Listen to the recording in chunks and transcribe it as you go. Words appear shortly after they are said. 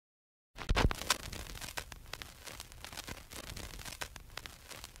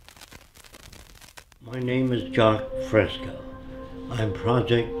My name is Jacque Fresco. I'm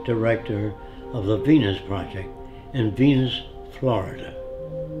project director of the Venus Project in Venus, Florida.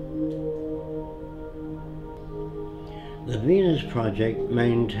 The Venus Project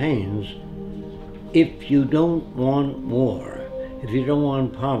maintains if you don't want war, if you don't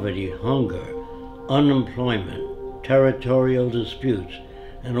want poverty, hunger, unemployment, territorial disputes,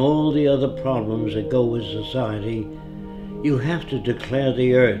 and all the other problems that go with society, you have to declare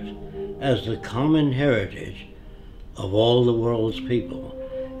the earth as the common heritage of all the world's people.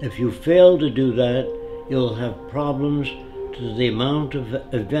 If you fail to do that, you'll have problems to the amount of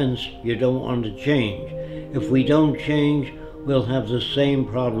events you don't want to change. If we don't change, we'll have the same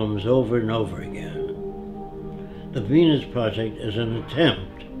problems over and over again. The Venus Project is an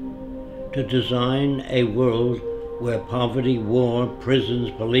attempt to design a world where poverty, war, prisons,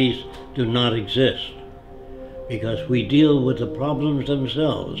 police do not exist, because we deal with the problems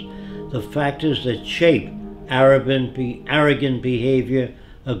themselves, the factors that shape arrogant behavior,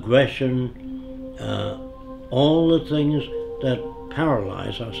 aggression, all the things that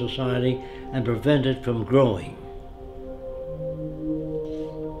paralyze our society and prevent it from growing.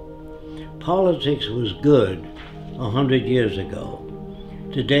 Politics was good 100 years ago.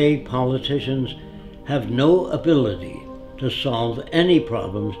 Today, politicians have no ability to solve any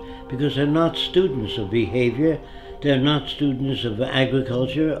problems because they're not students of behavior, they're not students of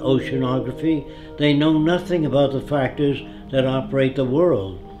agriculture, oceanography, they know nothing about the factors that operate the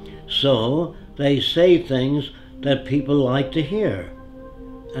world. So they say things that people like to hear,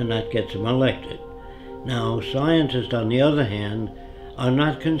 and that gets them elected. Now, scientists, on the other hand, are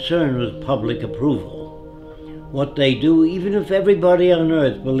not concerned with public approval. What they do, even if everybody on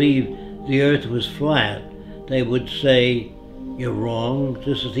Earth believed the Earth was flat, they would say, "You're wrong,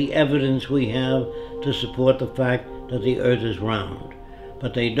 this is the evidence we have to support the fact that the Earth is round."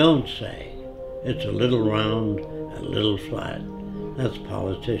 But they don't say, it's a little round, a little flat. That's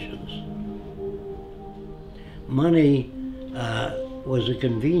politicians. Money was a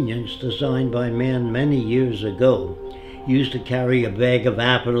convenience designed by man many years ago. He used to carry a bag of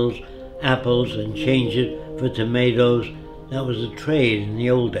apples and change it for tomatoes. That was a trade in the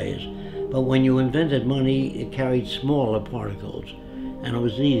old days. But when you invented money, it carried smaller particles, and it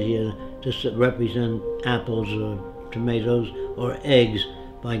was easier to represent apples or tomatoes or eggs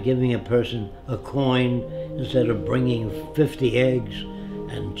by giving a person a coin instead of bringing 50 eggs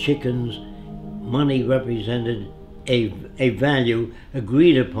and chickens. Money represented a value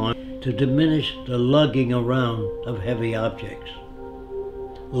agreed upon to diminish the lugging around of heavy objects.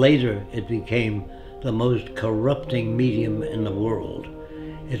 Later, it became the most corrupting medium in the world.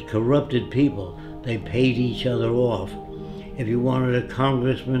 It corrupted people. They paid each other off. If you wanted a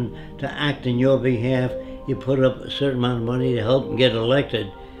congressman to act in your behalf, you put up a certain amount of money to help him get elected,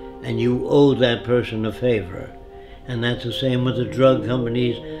 and you owe that person a favor. And that's the same with the drug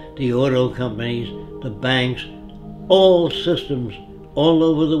companies, the auto companies, the banks. All systems all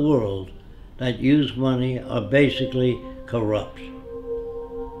over the world that use money are basically corrupt.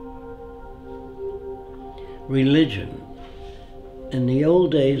 Religion. In the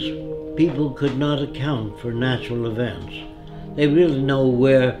old days, people could not account for natural events. They really know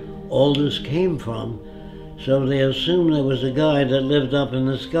where all this came from, so they assumed there was a guy that lived up in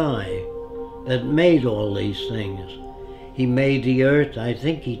the sky that made all these things. He made the earth. I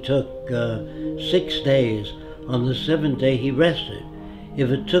think he took 6 days. On the 7th day, he rested.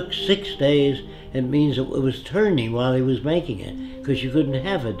 If it took 6 days, it means it was turning while he was making it, because you couldn't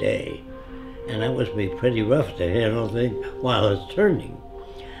have a day. And that must be pretty rough to handle things while it's turning.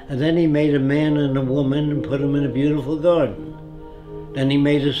 And then he made a man and a woman and put them in a beautiful garden. Then he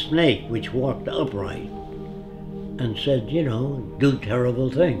made a snake which walked upright and said, you know, do terrible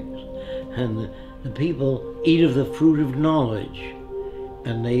things. And the people eat of the fruit of knowledge.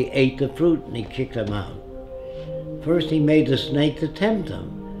 And they ate the fruit and he kicked them out. First he made the snake to tempt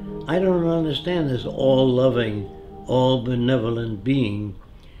them. I don't understand this all-loving, all-benevolent being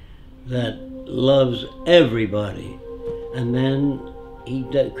that loves everybody. And then he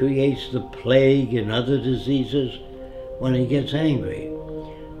creates the plague and other diseases when he gets angry.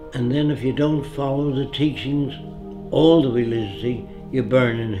 And then if you don't follow the teachings, all the religiosity, you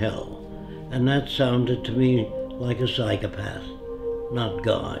burn in hell. And that sounded to me like a psychopath, not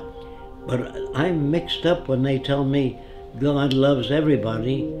God. But I'm mixed up when they tell me God loves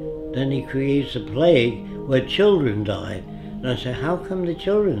everybody, then he creates a plague where children die. And I say, how come the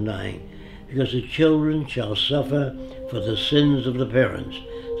children dying? Because the children shall suffer for the sins of the parents.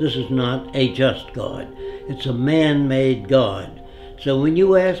 This is not a just God. It's a man-made God. So when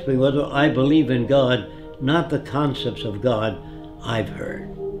you ask me whether I believe in God, not the concepts of God I've heard.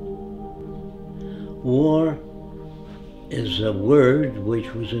 War is a word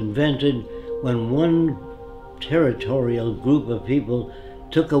which was invented when one territorial group of people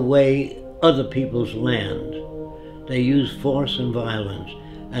took away other people's land. They used force and violence,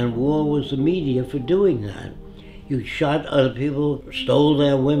 and war was the media for doing that. You shot other people, stole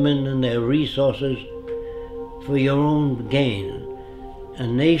their women and their resources for your own gain.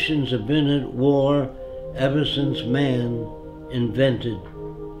 And nations have been at war ever since man invented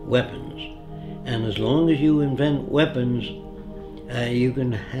weapons. And as long as you invent weapons, you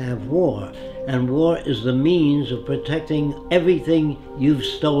can have war. And war is the means of protecting everything you've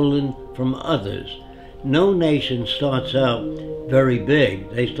stolen from others. No nation starts out very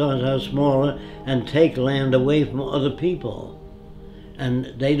big. They start out smaller and take land away from other people. And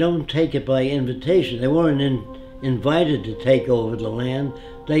they don't take it by invitation. They weren't invited to take over the land.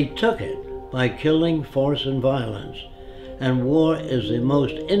 They took it by killing, force, and violence. And war is the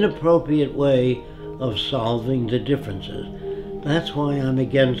most inappropriate way of solving the differences. That's why I'm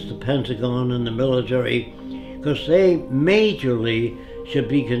against the Pentagon and the military, because they majorly should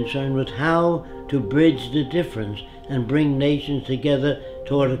be concerned with how to bridge the difference and bring nations together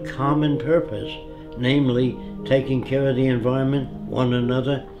toward a common purpose, namely taking care of the environment, one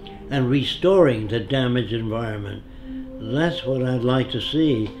another, and restoring the damaged environment. That's what I'd like to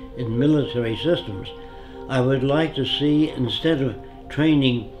see in military systems. I would like to see, instead of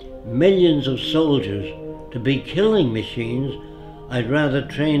training millions of soldiers to be killing machines, I'd rather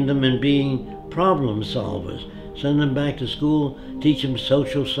train them in being problem solvers. Send them back to school, teach them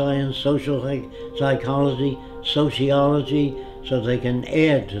social science, social psychology, sociology, so they can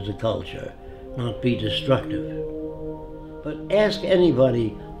add to the culture, not be destructive. But ask anybody,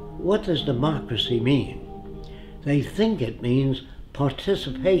 what does democracy mean? They think it means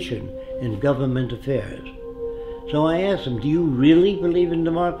participation in government affairs. So I asked them, do you really believe in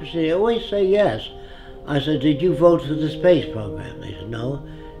democracy? They always say yes. I said, did you vote for the space program? They said, no.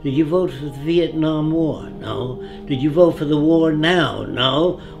 Did you vote for the Vietnam War? No. Did you vote for the war now?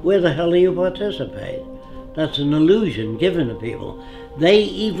 No. Where the hell do you participate? That's an illusion given to people. They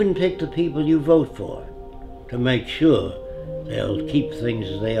even pick the people you vote for to make sure they'll keep things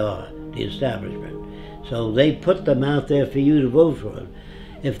as they are, the establishment. So they put them out there for you to vote for them.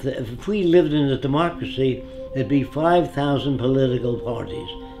 If we lived in a democracy, there'd be 5,000 political parties,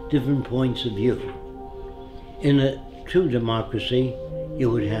 different points of view. In a true democracy, you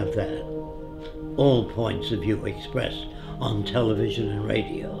would have that. All points of view expressed on television and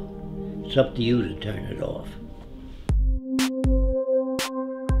radio. It's up to you to turn it off.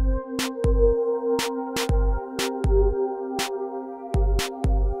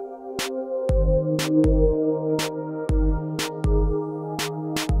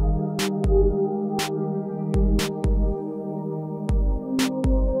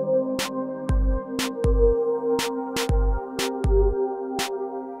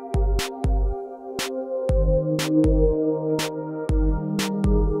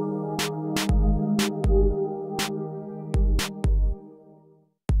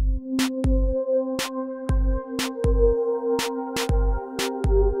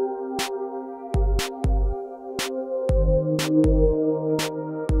 you.